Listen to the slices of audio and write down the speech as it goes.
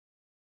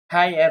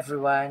Hi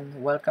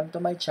everyone, welcome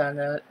to my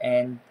channel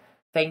and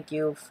thank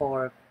you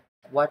for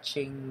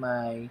watching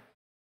my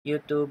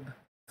YouTube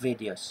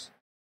videos.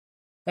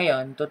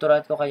 Ngayon,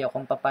 tuturuan ko kayo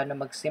kung paano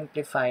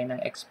mag-simplify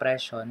ng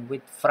expression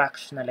with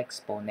fractional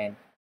exponent.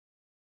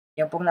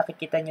 Yan pong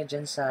nakikita nyo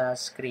dyan sa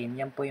screen,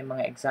 yan po yung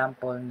mga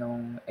example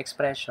ng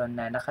expression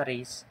na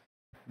naka-raise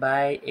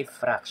by a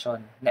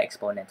fraction na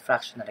exponent,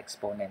 fractional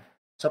exponent.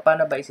 So,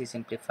 paano ba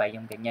isi-simplify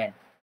yung ganyan?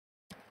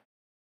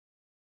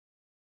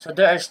 So,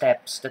 there are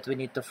steps that we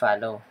need to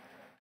follow.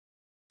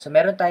 So,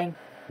 meron tayong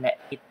na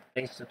 8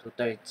 raised to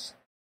 2/3.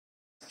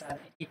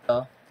 Sabi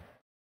dito,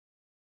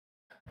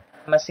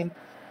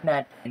 masimplify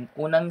natin,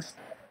 unang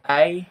step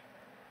ay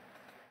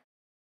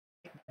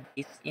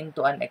base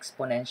into an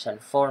exponential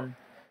form.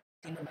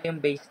 Sino ba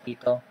yung base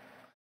dito?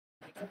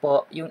 Dito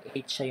po, yung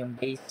 8 siya yung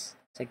base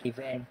sa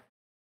given.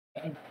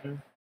 And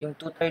then, yung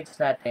 2/3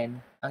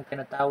 natin, ang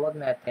tinatawag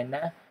natin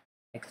na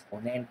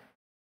exponent.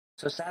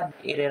 So,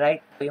 sabi,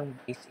 i-rewrite ko yung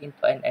base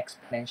into an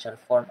exponential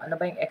form. Ano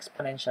ba yung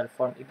exponential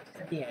form? Ibig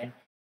sabihin,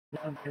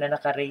 number na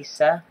naka-raise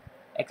sa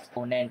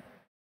exponent.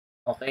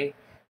 Okay?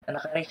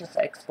 Na naka-raise siya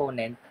sa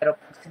exponent, pero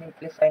pag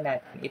sinimplify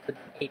natin, ito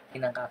din 8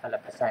 din ang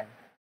kakalabasan.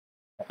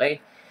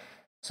 Okay?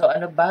 So,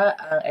 ano ba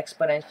ang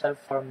exponential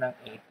form ng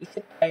 8?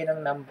 Isip tayo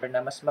ng number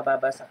na mas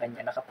mababa sa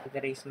kanya na kapag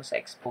raise mo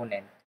sa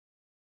exponent,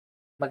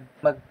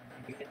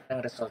 magbibigay ng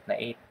result na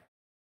 8.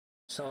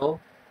 So,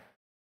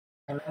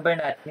 ang number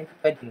natin, hindi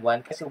pwedeng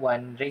 1 kasi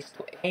 1 raised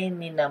to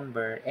any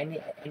number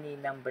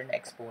na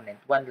exponent,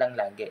 1 lang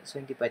lagi.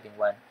 So, hindi pwedeng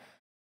 1.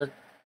 So,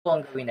 ito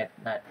ang gawin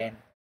natin.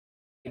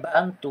 Diba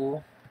ang 2,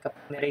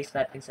 kapag ni-raise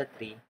natin sa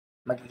 3,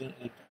 magiging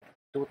 8.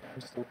 2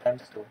 times 2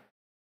 times 2.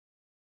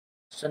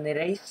 So,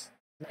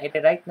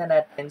 i-rewrite na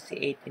natin si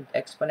 8 into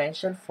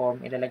exponential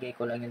form, ilalagay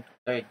ko lang yung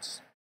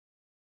 2/3.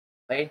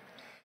 Okay?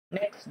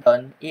 Next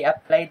doon,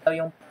 i-apply daw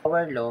yung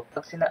power law.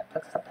 Pag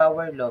sa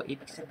power law,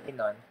 ibig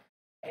sabihin nun,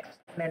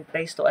 exponent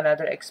raised to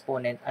another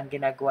exponent, ang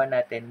ginagawa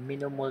natin,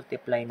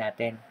 minumultiply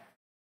natin.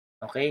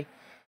 Okay?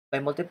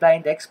 By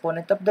multiplying the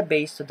exponent of the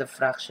base to the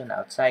fraction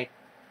outside.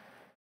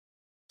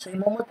 So,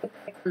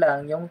 i-multiply ko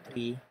lang yung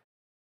 3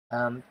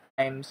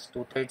 times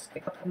 2/3.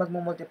 Eh, kapag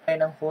magmumultiply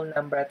ng whole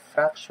number at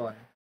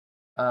fraction,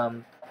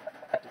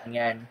 at lang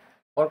yan.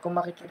 Or kung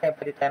makikita,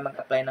 pwede tayo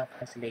mag-apply ng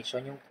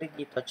cancellation, yung 3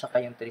 dito, tsaka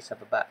yung 3 sa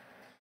baba.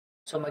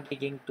 So,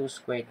 magiging 2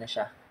 squared na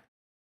siya.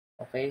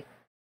 Okay?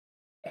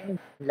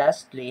 And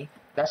lastly,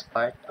 last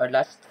part, or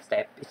last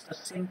step, is to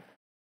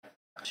simplify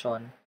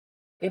fraction.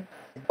 If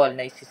possible,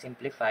 na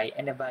isi-simplify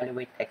and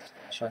evaluate the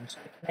expression.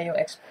 So, ito na yung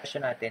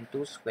expression natin,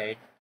 2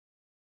 squared.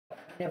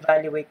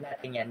 In-evaluate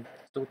natin yan,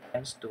 2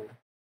 times 2.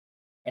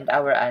 And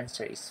our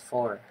answer is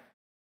 4.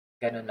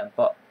 Ganun lang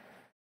po.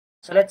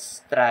 So,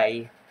 let's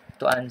try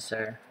to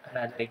answer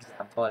another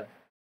example.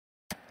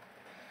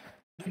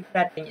 Given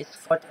natin is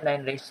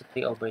 49 raised to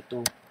 3 over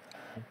 2.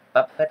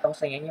 Papakita ko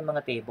sa inyo yung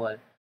mga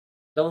table.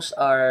 Those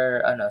are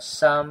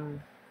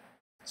some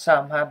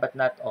but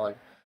not all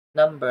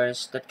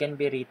numbers that can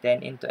be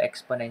written into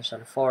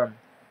exponential form.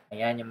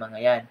 Ayan yung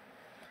mga yan.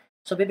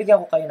 So,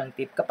 bibigyan ko kayo ng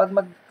tip. Kapag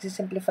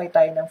mag-simplify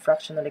tayo ng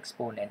fractional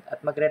exponent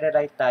at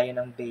magre-rewrite tayo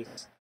ng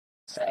base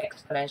sa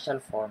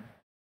exponential form,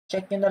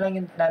 check nyo na lang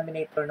yung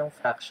denominator ng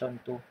fraction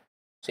 2.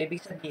 So,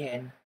 ibig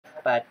sabihin,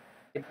 dapat,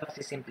 diba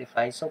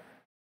masisimplify? So,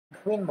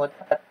 gawin mo,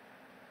 dapat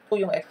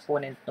 2 yung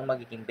exponent ng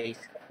magiging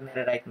base kapag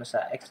nire-write mo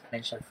sa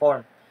exponential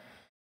form.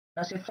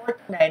 Now, si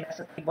 49,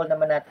 nasa table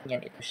naman natin yan,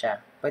 ito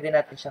siya. Pwede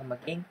natin siyang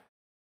maging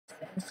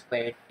 7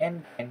 squared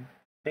and then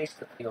raised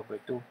to 3 over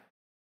 2.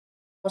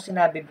 Kung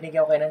sinabi,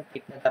 binigyan ko kayo ng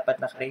tip na dapat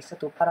naka-raise sa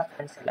 2 para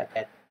cancel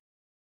agad.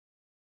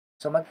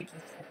 So,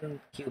 magiging 7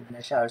 cube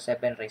na siya or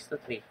 7 raised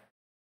to 3.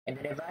 And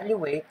then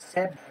evaluate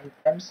 7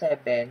 times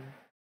 7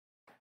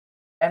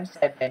 times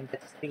 7,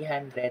 that's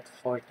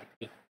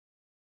 343.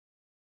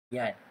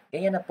 Yan.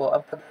 Ganyan na po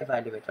ang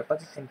pag-evaluate or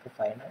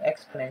pag-simplify ng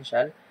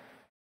exponential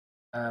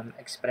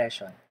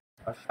expression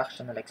or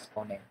fractional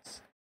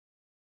exponents.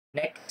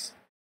 Next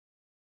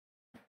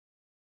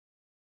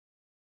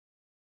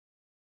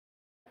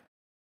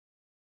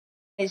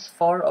is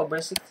 4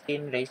 over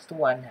 16 raised to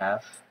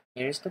 1/2.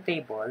 Here's the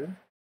table.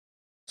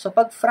 So,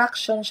 pag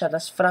fraction siya,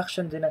 tas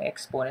fraction din ng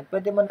exponent,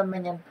 pwede mo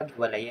naman yan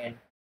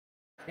pag-iwalayin.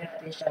 Pwede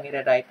natin siyang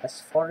i-write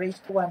as 4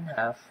 raised to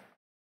 1/2,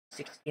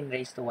 16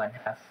 raised to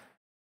 1/2.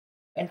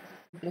 And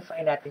simplify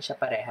natin siya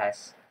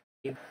parehas.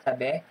 Diba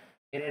sabi,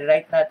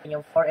 i-write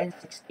natin yung 4 and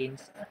 16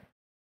 sa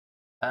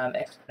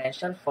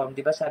exponential form.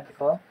 Diba sabi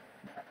ko,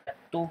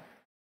 2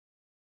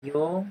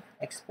 yung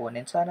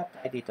exponent. So, hanap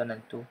tayo dito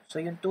ng 2.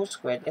 So, yung 2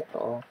 squared,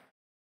 ito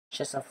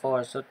siya sa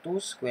 4. So, 2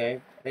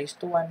 squared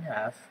raised to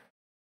 1/2.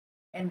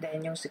 And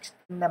then, yung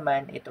 16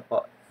 naman, ito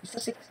po.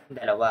 Isa 16,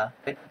 dalawa.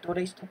 Pwede 2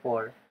 raised to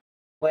 4.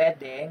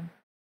 Pwede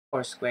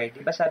 4 squared.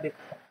 Diba sabi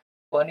ko,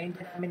 kung ano yung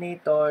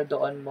denominator,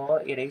 doon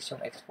mo erase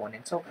yung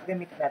exponent. So,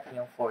 gagamitin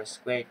natin yung 4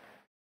 squared.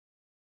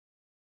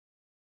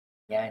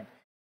 Yan.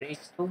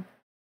 Raised to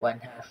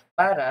 1/2.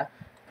 Para,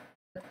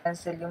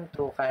 cancel yung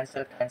 2,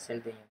 cancel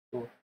din yung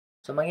 2.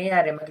 So,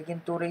 mangyayari,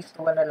 magiging 2 raised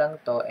to 1 na lang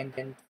to, and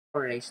then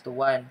 4 raised to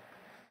 1.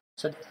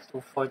 So, that's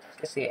 2/4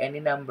 kasi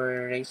any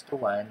number raised to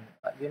 1,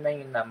 yun na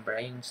yung number,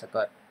 ayun yung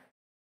sagot.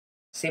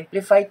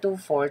 Simplify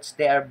 2/4,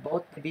 they are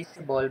both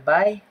divisible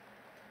by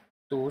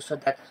 2, so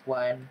that's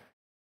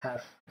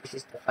 1/2. This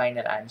is the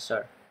final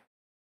answer.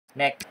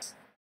 Next.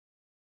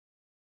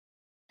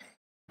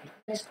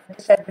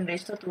 27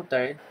 raised to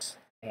 2/3.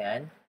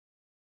 Ayan.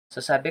 So,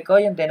 sabi ko,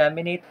 yung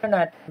denominator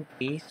natin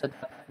 3, so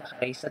dapat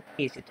naka-raise sa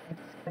 3. Si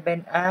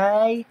 27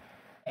 ay,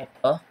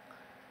 eto,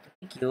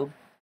 3 cube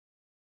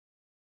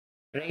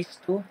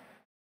raised to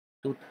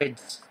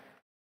 2/3.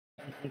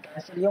 And then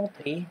cancel yung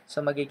 3,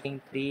 so magiging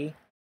 3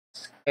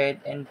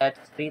 squared, and that's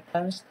 3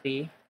 times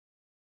 3,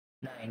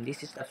 9.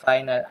 This is the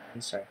final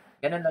answer.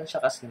 Ganun lang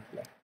siya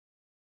kasimple.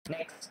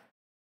 Next.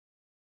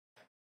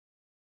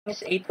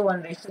 Is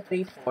 81 raised to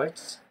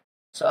 3/4.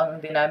 So,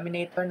 ang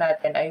denominator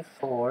natin ay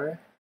 4.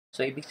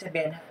 So, ibig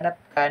sabihin, hanap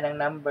ka ng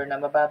number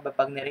na mababa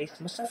pag ni-raise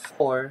mo sa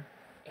 4,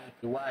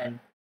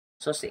 81.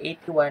 So, si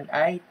 81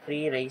 ay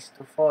 3 raised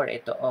to 4.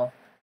 Ito, oh.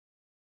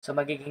 So,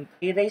 magiging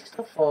 3 raised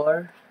to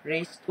 4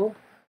 raised to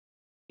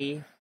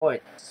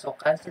 3/4. So,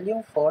 cancel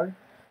yung 4.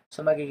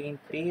 So, magiging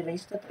 3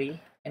 raised to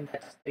 3. And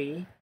that's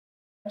 3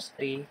 times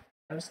 3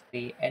 times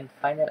 3. And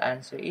final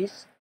answer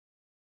is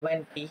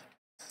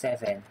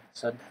 27.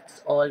 So,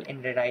 that's all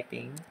in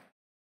rewriting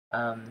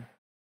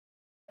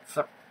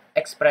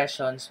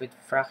expressions with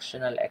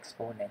fractional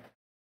exponent.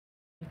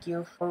 Thank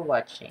you for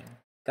watching.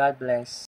 God bless.